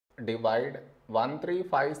divide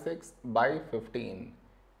 1356 by 15.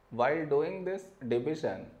 While doing this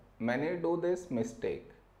division, many do this mistake.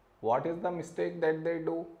 What is the mistake that they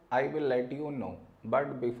do? I will let you know.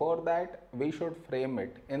 But before that, we should frame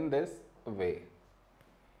it in this way.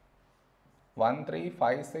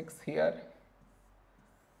 1356 here,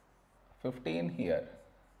 15 here.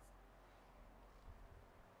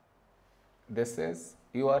 This is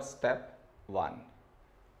your step 1.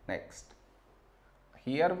 Next,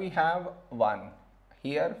 here we have 1,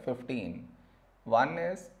 here 15. 1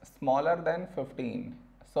 is smaller than 15,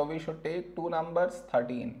 so we should take two numbers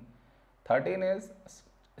 13. 13 is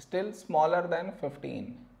still smaller than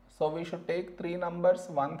 15, so we should take three numbers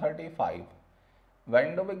 135.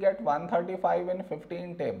 When do we get 135 in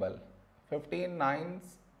 15 table? 15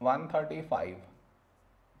 nines 135.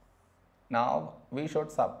 Now we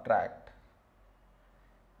should subtract.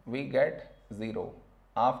 We get 0.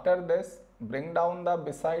 After this, bring down the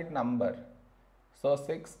beside number. So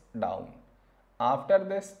 6 down. After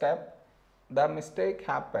this step, the mistake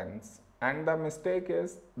happens, and the mistake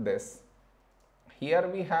is this. Here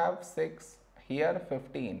we have 6, here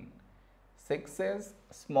 15. 6 is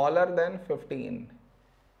smaller than 15.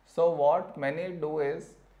 So what many do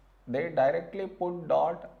is, they directly put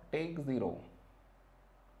dot, take 0,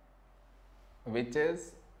 which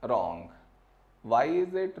is wrong. Why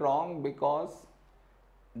is it wrong? Because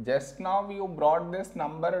just now you brought this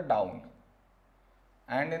number down,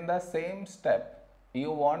 and in the same step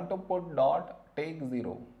you want to put dot, take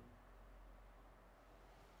 0,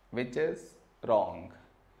 which is wrong.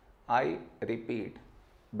 I repeat,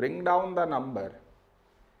 bring down the number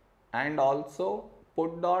and also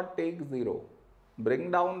put dot, take 0.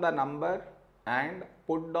 Bring down the number and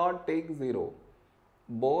put dot, take 0.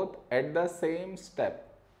 Both at the same step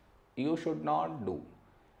you should not do.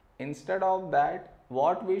 Instead of that,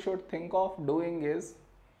 what we should think of doing is,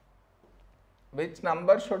 which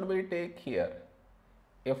number should we take here?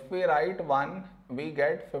 If we write 1, we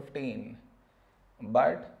get 15,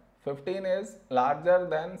 but 15 is larger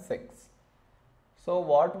than 6. So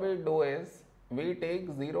what we do is, we take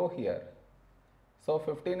 0 here. So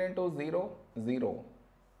 15 into 0, 0.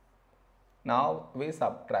 Now we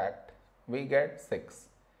subtract, we get 6.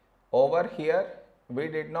 Over here, we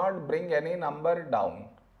did not bring any number down,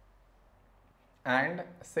 and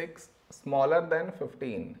 6 smaller than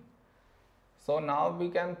 15. So now we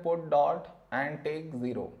can put dot and take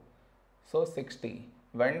 0. So 60.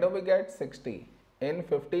 When do we get 60? In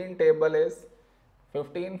 15 table is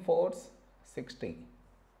 15 fours 60.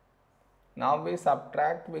 Now we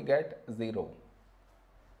subtract, we get 0.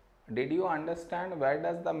 Did you understand where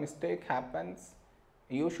does the mistake happens?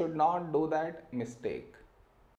 You should not do that mistake.